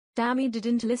Tammy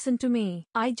didn't listen to me.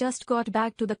 I just got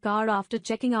back to the car after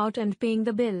checking out and paying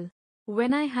the bill.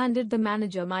 When I handed the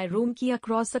manager my room key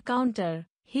across the counter,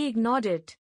 he ignored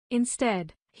it.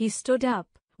 Instead, he stood up,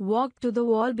 walked to the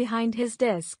wall behind his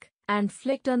desk, and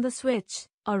flicked on the switch.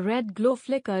 A red glow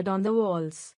flickered on the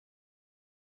walls.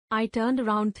 I turned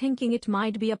around thinking it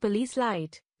might be a police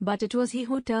light, but it was he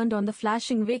who turned on the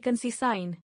flashing vacancy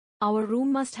sign. Our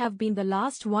room must have been the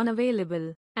last one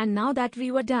available, and now that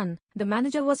we were done, the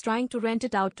manager was trying to rent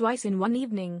it out twice in one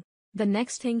evening. The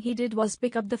next thing he did was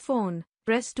pick up the phone,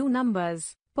 press 2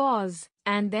 numbers, pause,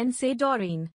 and then say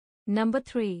Doreen. Number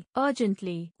 3,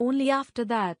 urgently. Only after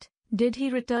that did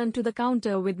he return to the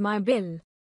counter with my bill.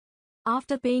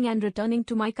 After paying and returning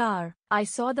to my car, I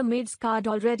saw the maid's card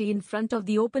already in front of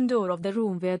the open door of the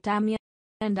room where Tammy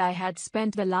and I had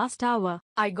spent the last hour.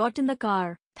 I got in the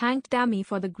car, thanked Tammy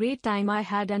for the great time I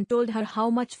had and told her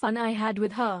how much fun I had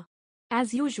with her.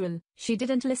 As usual, she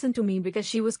didn't listen to me because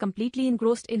she was completely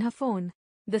engrossed in her phone.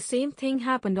 The same thing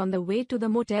happened on the way to the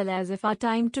motel, as if our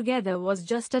time together was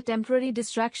just a temporary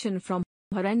distraction from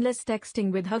her endless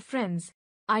texting with her friends.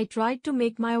 I tried to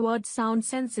make my words sound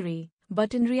sensory,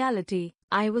 but in reality,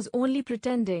 I was only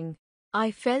pretending.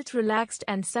 I felt relaxed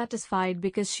and satisfied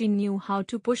because she knew how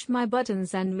to push my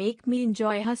buttons and make me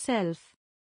enjoy herself.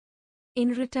 In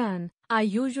return, I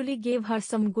usually gave her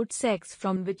some good sex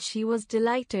from which she was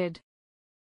delighted.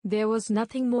 There was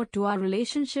nothing more to our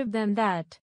relationship than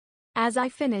that. As I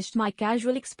finished my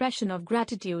casual expression of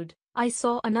gratitude, I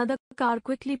saw another car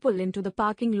quickly pull into the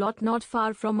parking lot not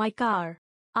far from my car.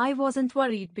 I wasn't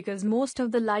worried because most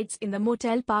of the lights in the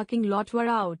motel parking lot were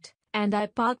out, and I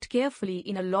parked carefully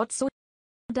in a lot so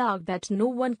dark that no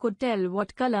one could tell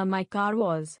what color my car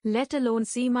was, let alone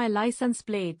see my license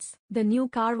plates. The new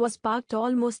car was parked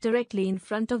almost directly in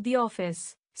front of the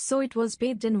office, so it was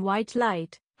bathed in white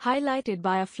light, highlighted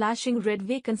by a flashing red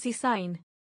vacancy sign.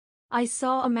 I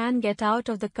saw a man get out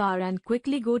of the car and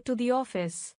quickly go to the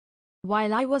office.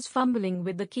 While I was fumbling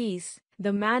with the keys,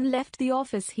 the man left the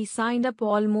office. He signed up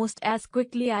almost as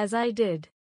quickly as I did.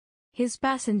 His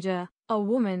passenger, a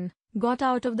woman, got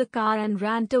out of the car and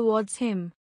ran towards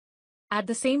him. At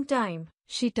the same time,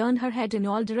 she turned her head in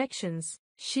all directions.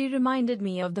 She reminded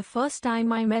me of the first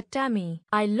time I met Tammy.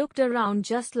 I looked around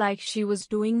just like she was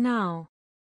doing now,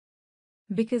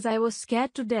 because I was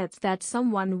scared to death that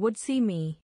someone would see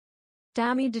me.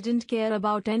 Tammy didn't care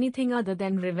about anything other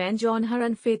than revenge on her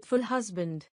unfaithful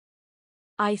husband.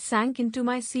 I sank into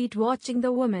my seat watching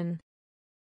the woman.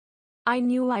 I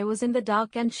knew I was in the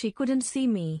dark and she couldn't see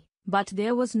me, but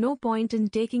there was no point in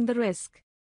taking the risk.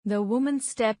 The woman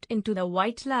stepped into the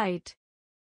white light.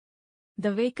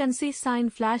 The vacancy sign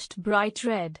flashed bright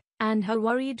red, and her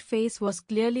worried face was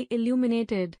clearly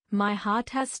illuminated. My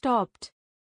heart has stopped.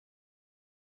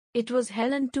 It was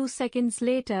Helen. 2 seconds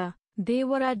later, they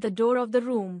were at the door of the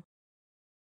room.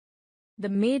 The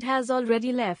maid has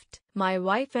already left. My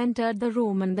wife entered the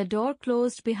room and the door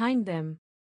closed behind them.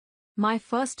 My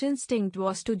first instinct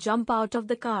was to jump out of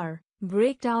the car,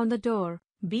 break down the door,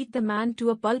 beat the man to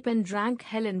a pulp and drag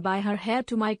Helen by her hair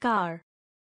to my car.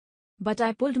 But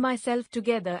I pulled myself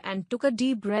together and took a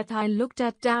deep breath. I looked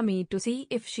at Tammy to see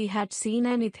if she had seen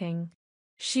anything.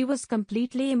 She was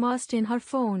completely immersed in her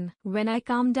phone. When I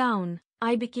calmed down,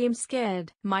 I became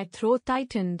scared. My throat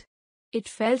tightened. It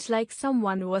felt like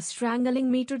someone was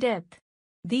strangling me to death.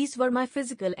 These were my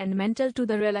physical and mental to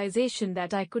the realization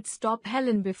that I could stop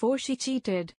Helen before she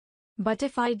cheated. But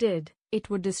if I did, it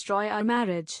would destroy our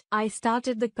marriage. I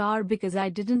started the car because I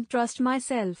didn't trust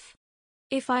myself.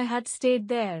 If I had stayed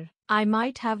there, I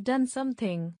might have done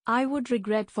something I would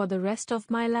regret for the rest of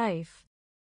my life.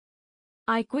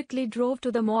 I quickly drove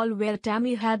to the mall where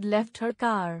Tammy had left her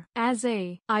car. As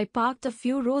I parked a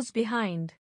few rows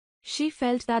behind, she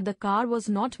felt that the car was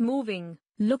not moving,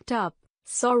 looked up,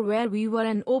 saw where we were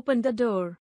and opened the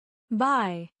door.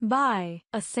 Bye.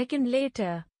 A second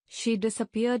later, she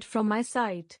disappeared from my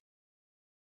sight.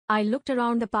 I looked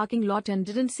around the parking lot and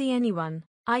didn't see anyone.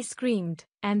 I screamed,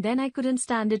 and then I couldn't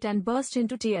stand it and burst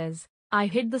into tears. I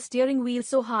hit the steering wheel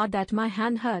so hard that my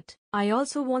hand hurt. I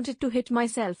also wanted to hit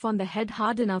myself on the head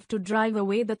hard enough to drive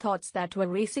away the thoughts that were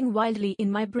racing wildly in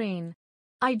my brain.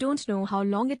 I don't know how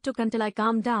long it took until I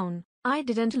calmed down. I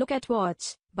didn't look at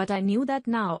watch, but I knew that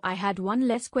now I had one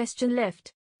less question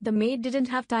left. The maid didn't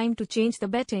have time to change the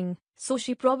bedding, so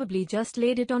she probably just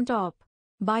laid it on top.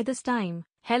 By this time,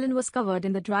 Helen was covered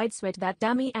in the dried sweat that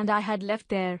Tammy and I had left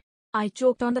there. I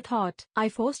choked on the thought. I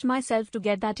forced myself to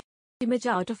get that image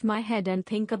out of my head and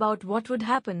think about what would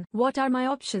happen. What are my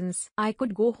options? I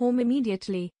could go home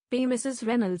immediately, pay Mrs.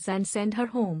 Reynolds and send her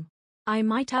home. I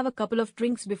might have a couple of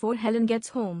drinks before Helen gets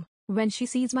home, When she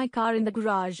sees my car in the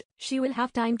garage, she will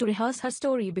have time to rehearse her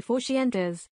story before she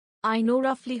enters. I know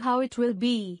roughly how it will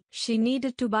be. She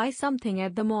needed to buy something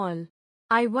at the mall.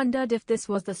 I wondered if this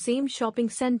was the same shopping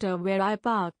center where I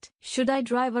parked. Should I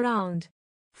drive around,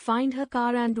 find her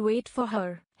car and wait for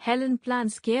her? Helen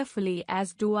plans carefully,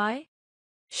 as do I.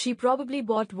 She probably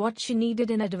bought what she needed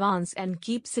in advance and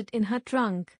keeps it in her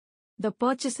trunk. The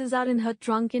purchases are in her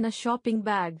trunk in a shopping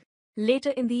bag. Later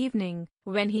in the evening,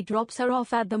 when he drops her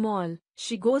off at the mall,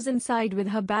 she goes inside with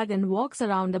her bag and walks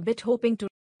around a bit, hoping to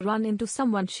run into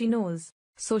someone she knows,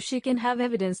 so she can have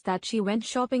evidence that she went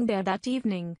shopping there that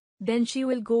evening. Then she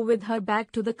will go with her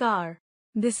bag to the car.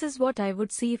 This is what I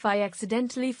would see if I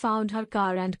accidentally found her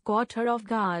car and caught her off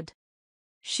guard.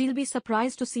 She'll be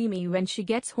surprised to see me when she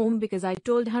gets home because I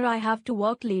told her I have to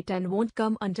work late and won't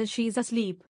come until she's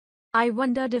asleep. I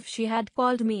wondered if she had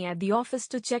called me at the office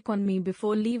to check on me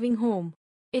before leaving home.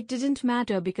 It didn't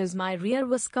matter because my rear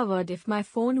was covered if my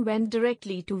phone went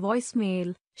directly to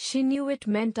voicemail. She knew it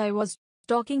meant I was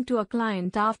talking to a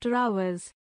client after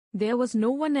hours. There was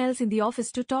no one else in the office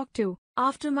to talk to.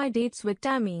 After my dates with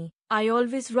Tammy, I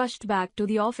always rushed back to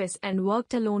the office and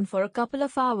worked alone for a couple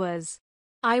of hours.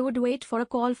 I would wait for a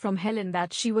call from Helen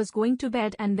that she was going to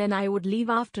bed, and then I would leave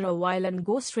after a while and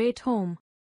go straight home.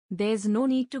 There's no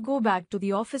need to go back to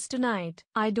the office tonight.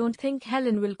 I don't think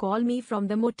Helen will call me from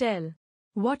the motel.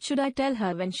 What should I tell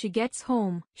her when she gets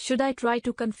home? Should I try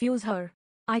to confuse her?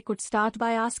 I could start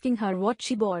by asking her what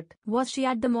she bought. Was she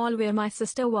at the mall where my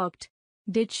sister worked?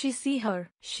 Did she see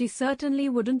her? She certainly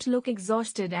wouldn't look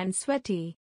exhausted and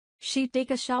sweaty. She'd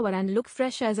take a shower and look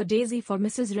fresh as a daisy for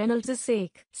Mrs. Reynolds'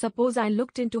 sake. Suppose I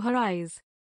looked into her eyes.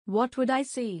 What would I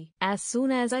see? As soon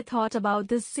as I thought about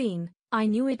this scene, I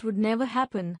knew it would never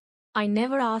happen. I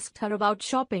never asked her about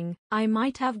shopping. I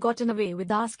might have gotten away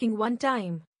with asking one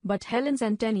time, but Helen's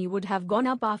antennae would have gone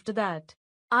up after that.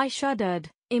 I shuddered,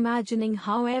 imagining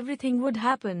how everything would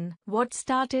happen. What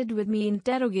started with me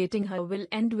interrogating her will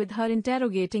end with her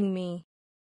interrogating me.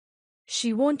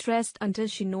 She won't rest until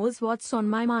she knows what's on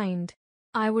my mind.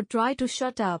 I would try to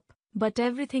shut up, but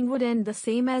everything would end the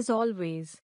same as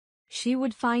always. She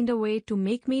would find a way to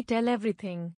make me tell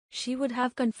everything. She would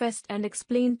have confessed and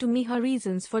explained to me her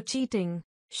reasons for cheating.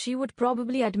 She would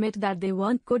probably admit that they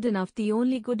weren't good enough. The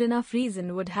only good enough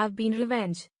reason would have been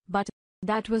revenge, but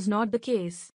that was not the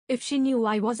case. If she knew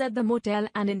I was at the motel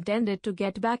and intended to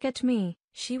get back at me,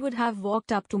 she would have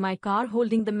walked up to my car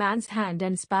holding the man's hand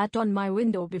and spat on my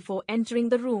window before entering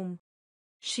the room.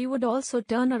 She would also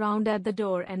turn around at the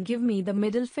door and give me the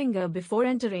middle finger before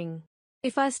entering.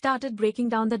 If I started breaking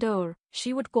down the door,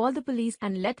 she would call the police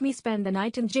and let me spend the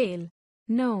night in jail.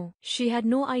 No, she had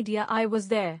no idea I was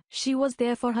there. She was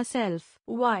there for herself.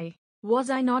 Why? Was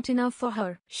I not enough for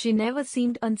her? She never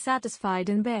seemed unsatisfied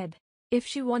in bed. If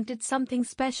she wanted something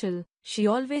special, she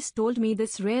always told me.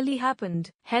 This rarely happened.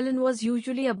 Helen was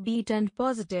usually upbeat and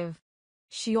positive.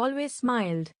 She always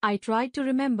smiled. I tried to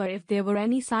remember if there were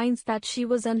any signs that she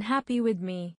was unhappy with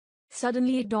me.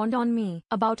 Suddenly it dawned on me.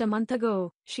 About a month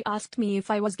ago, she asked me if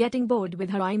I was getting bored with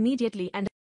her. I immediately and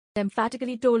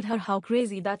emphatically told her how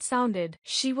crazy that sounded.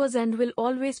 She was and will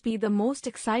always be the most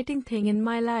exciting thing in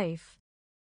my life.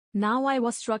 Now I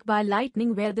was struck by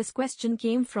lightning where this question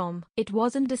came from. It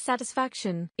wasn't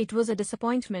dissatisfaction, it was a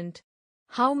disappointment.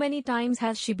 How many times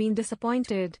has she been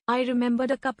disappointed? I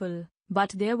remembered a couple,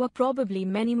 but there were probably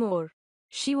many more.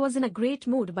 She was in a great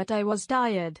mood but I was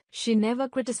tired. She never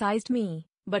criticized me,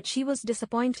 but she was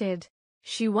disappointed.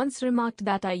 She once remarked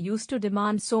that I used to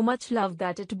demand so much love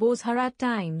that it bores her at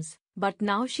times, but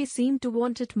now she seemed to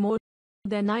want it more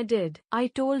than I did. I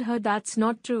told her that's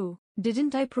not true.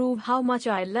 Didn't I prove how much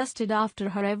I lusted after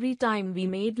her every time we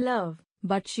made love?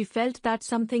 But she felt that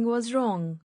something was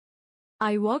wrong.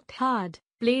 I worked hard,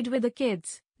 played with the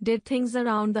kids, did things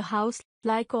around the house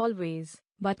like always,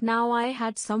 but now I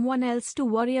had someone else to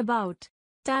worry about.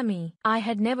 Tammy. I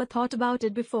had never thought about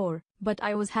it before, but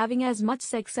I was having as much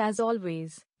sex as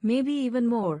always, maybe even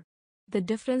more. The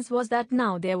difference was that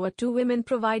now there were two women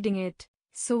providing it,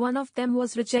 so one of them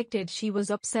was rejected. She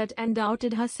was upset and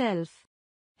doubted herself.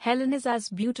 Helen is as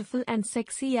beautiful and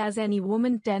sexy as any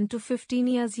woman 10 to 15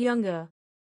 years younger.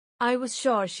 I was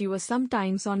sure she was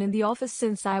sometimes on in the office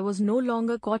since I was no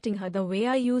longer courting her the way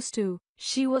I used to.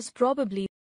 She was probably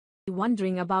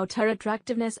wondering about her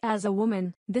attractiveness as a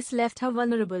woman. This left her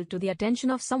vulnerable to the attention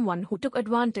of someone who took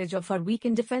advantage of her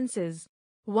weakened defenses.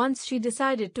 Once she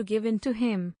decided to give in to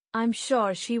him, I'm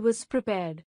sure she was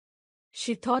prepared.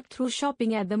 She thought through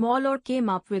shopping at the mall or came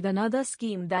up with another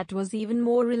scheme that was even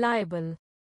more reliable.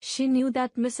 She knew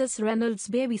that Mrs. Reynolds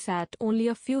babysat only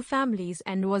a few families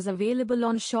and was available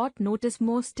on short notice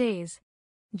most days.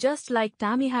 Just like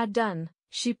Tammy had done,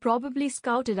 she probably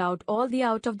scouted out all the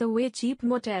out-of-the-way cheap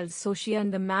motels so she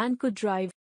and the man could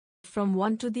drive from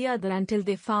one to the other until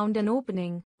they found an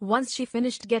opening. Once she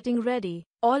finished getting ready,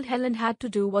 all Helen had to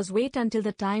do was wait until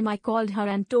the time I called her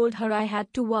and told her I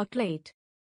had to work late.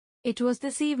 It was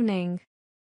this evening.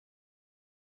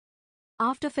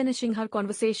 After finishing her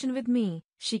conversation with me,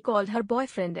 she called her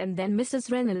boyfriend and then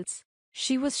Mrs. Reynolds.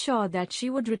 She was sure that she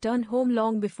would return home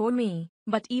long before me,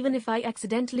 but even if I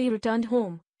accidentally returned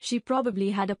home, she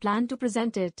probably had a plan to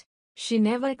present it. She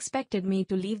never expected me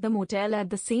to leave the motel at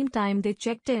the same time they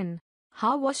checked in.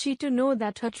 How was she to know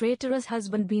that her traitorous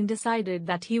husband decided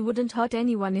that he wouldn't hurt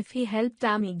anyone if he helped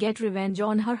Tammy get revenge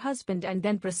on her husband and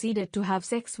then proceeded to have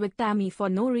sex with Tammy for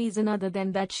no reason other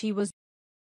than that she was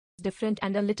different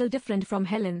and a little different from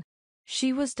Helen?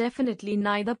 She was definitely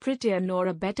neither prettier nor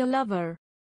a better lover.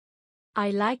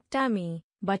 I liked Tammy,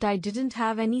 but I didn't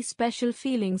have any special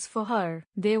feelings for her.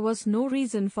 There was no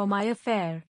reason for my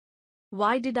affair.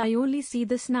 Why did I only see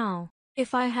this now?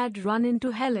 If I had run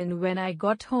into Helen when I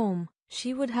got home,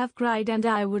 she would have cried and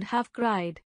I would have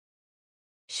cried.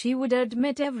 She would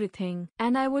admit everything,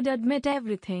 and I would admit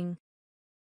everything.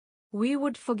 We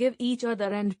would forgive each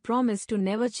other and promise to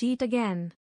never cheat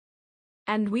again.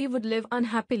 And we would live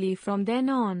unhappily from then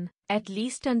on, at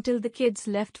least until the kids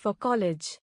left for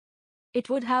college. It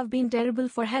would have been terrible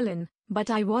for Helen, but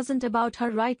I wasn't about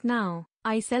her right now.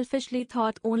 I selfishly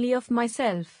thought only of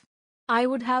myself. I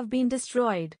would have been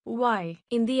destroyed. Why?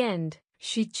 In the end,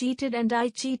 she cheated and I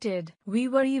cheated. We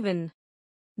were even.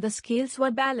 The scales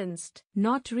were balanced.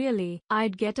 Not really.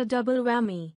 I'd get a double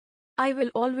whammy. I will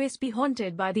always be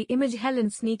haunted by the image Helen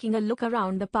sneaking a look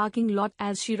around the parking lot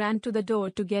as she ran to the door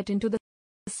to get into the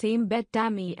same bed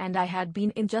Tammy and I had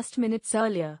been in just minutes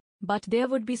earlier. But there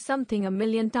would be something a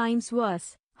million times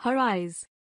worse. Her eyes.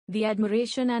 The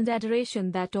admiration and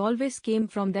adoration that always came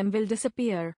from them will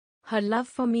disappear. Her love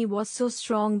for me was so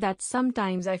strong that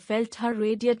sometimes I felt her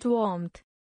radiant warmth.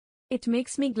 It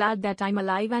makes me glad that I'm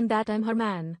alive and that I'm her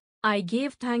man. I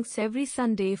gave thanks every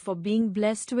Sunday for being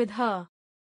blessed with her.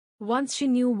 Once she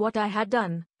knew what I had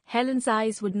done, Helen's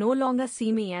eyes would no longer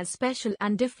see me as special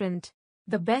and different.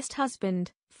 The best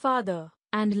husband, father,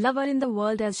 and lover in the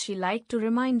world as she liked to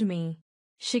remind me.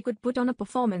 She could put on a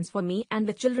performance for me and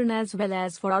the children as well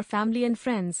as for our family and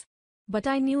friends. But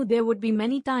I knew there would be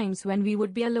many times when we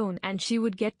would be alone and she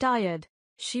would get tired.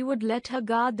 She would let her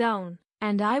guard down,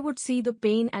 and I would see the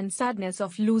pain and sadness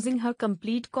of losing her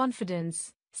complete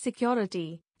confidence,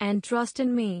 security, and trust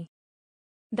in me.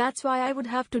 That's why I would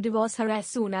have to divorce her as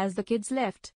soon as the kids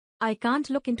left. I can't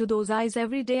look into those eyes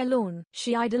every day alone.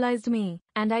 She idolized me,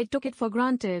 and I took it for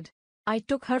granted. I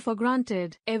took her for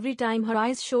granted. Every time her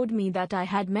eyes showed me that I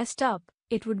had messed up,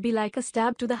 it would be like a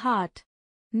stab to the heart.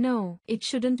 No, it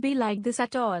shouldn't be like this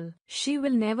at all. She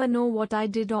will never know what I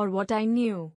did or what I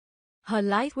knew. Her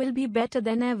life will be better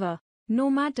than ever. No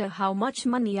matter how much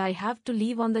money I have to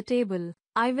leave on the table,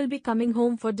 I will be coming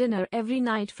home for dinner every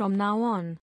night from now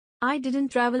on. I didn't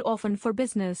travel often for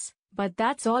business, but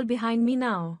that's all behind me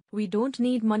now. We don't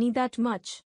need money that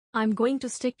much. I'm going to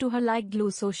stick to her like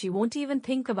glue so she won't even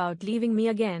think about leaving me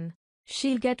again.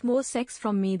 She'll get more sex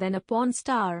from me than a porn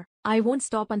star. I won't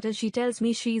stop until she tells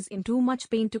me she's in too much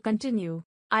pain to continue.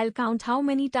 I'll count how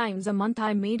many times a month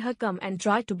I made her come and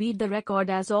try to beat the record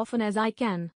as often as I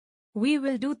can. We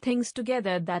will do things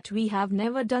together that we have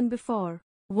never done before.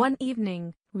 One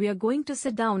evening, we are going to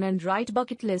sit down and write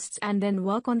bucket lists and then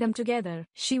work on them together.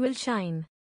 She will shine.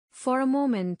 For a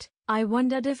moment, I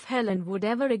wondered if Helen would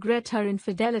ever regret her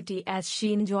infidelity as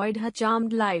she enjoyed her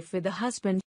charmed life with a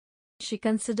husband she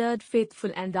considered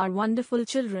faithful and our wonderful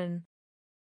children.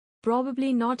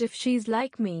 Probably not if she's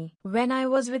like me. When I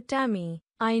was with Tammy,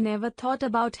 I never thought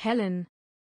about Helen.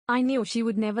 I knew she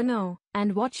would never know,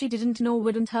 and what she didn't know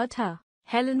wouldn't hurt her.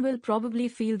 Helen will probably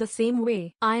feel the same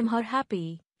way. I'm her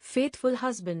happy, faithful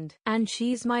husband, and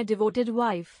she's my devoted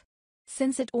wife.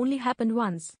 Since it only happened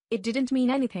once, it didn't mean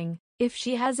anything. If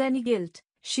she has any guilt,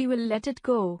 she will let it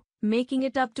go, making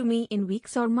it up to me in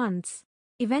weeks or months.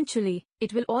 Eventually,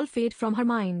 it will all fade from her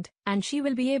mind, and she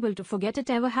will be able to forget it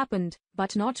ever happened,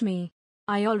 but not me.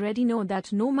 I already know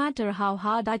that no matter how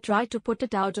hard I try to put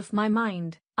it out of my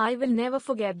mind, I will never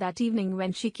forget that evening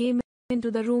when she came into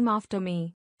the room after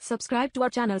me. Subscribe to our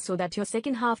channel so that your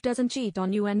second half doesn't cheat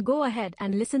on you, and go ahead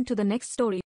and listen to the next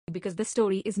story, because this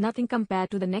story is nothing compared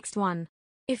to the next one.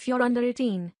 If you're under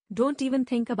 18, don't even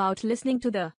think about listening to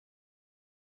the